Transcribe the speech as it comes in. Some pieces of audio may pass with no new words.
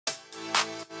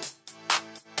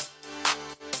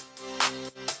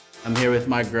I'm here with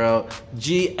my girl,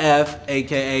 GF,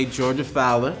 AKA Georgia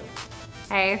Fowler.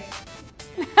 Hey.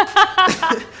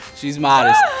 She's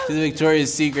modest. She's a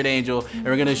Victoria's Secret angel, and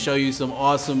we're gonna show you some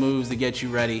awesome moves to get you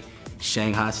ready,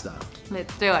 Shanghai style.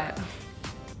 Let's do it.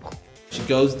 She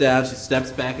goes down, she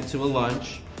steps back into a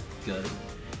lunge, good,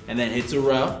 and then hits a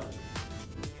row.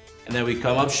 And then we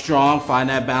come up strong, find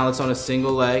that balance on a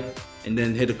single leg, and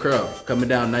then hit a curl, coming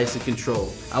down nice and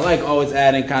controlled. I like always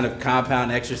adding kind of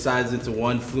compound exercises into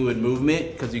one fluid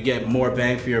movement because you get more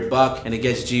bang for your buck and it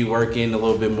gets G working a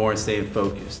little bit more and staying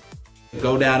focused.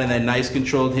 Go down in that nice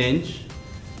controlled hinge.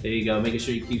 There you go, making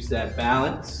sure you keep that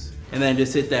balance. And then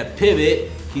just hit that pivot,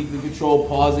 keeping control,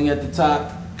 pausing at the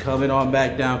top, coming on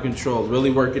back down controlled, really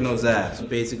working those abs.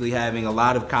 Basically having a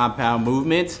lot of compound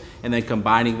movements and then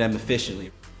combining them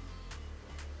efficiently.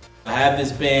 I have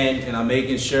this band and I'm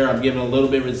making sure I'm giving a little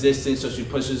bit of resistance so she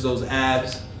pushes those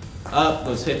abs up,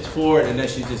 those hips forward, and then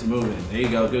she's just moving. There you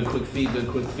go, good quick feet, good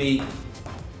quick feet.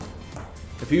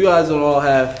 If you guys don't all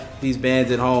have these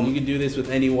bands at home, you can do this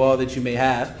with any wall that you may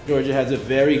have. Georgia has a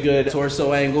very good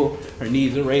torso angle, her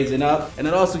knees are raising up, and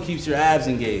it also keeps your abs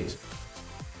engaged.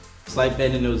 Slight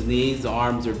bend in those knees, the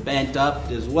arms are bent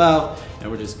up as well, and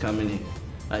we're just coming in,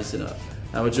 nice and up.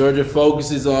 Now what Georgia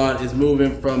focuses on is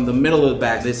moving from the middle of the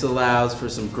back. This allows for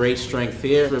some great strength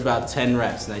here for about 10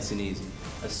 reps, nice and easy.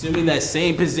 Assuming that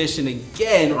same position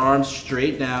again, arms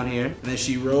straight down here, and then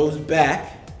she rolls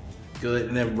back, good,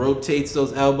 and then rotates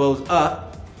those elbows up,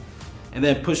 and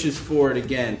then pushes forward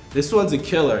again. This one's a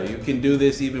killer. You can do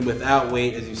this even without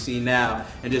weight, as you see now,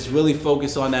 and just really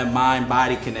focus on that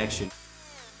mind-body connection.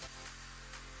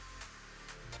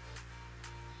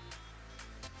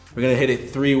 We're gonna hit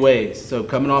it 3 ways. So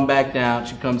coming on back down,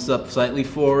 she comes up slightly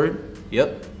forward,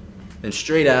 yep, then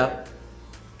straight out,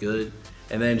 good,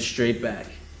 and then straight back.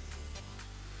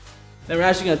 Then we're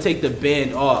actually gonna take the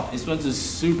band off. This one's a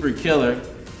super killer.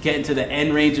 Get into the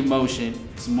end range of motion,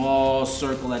 small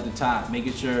circle at the top,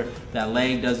 making sure that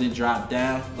leg doesn't drop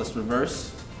down. Let's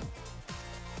reverse.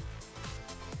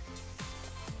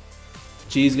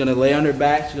 She's gonna lay on her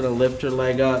back, she's gonna lift her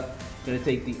leg up. Gonna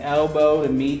take the elbow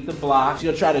to meet the block. She's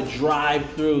gonna try to drive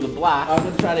through the block. I'm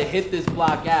gonna try to hit this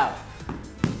block out.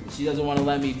 She doesn't wanna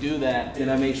let me do that. Then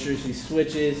I make sure she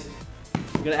switches.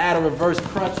 I'm gonna add a reverse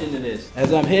crunch into this.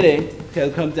 As I'm hitting,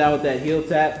 it comes down with that heel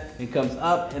tap and comes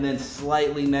up and then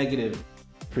slightly negative.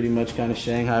 Pretty much kind of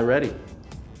Shanghai ready.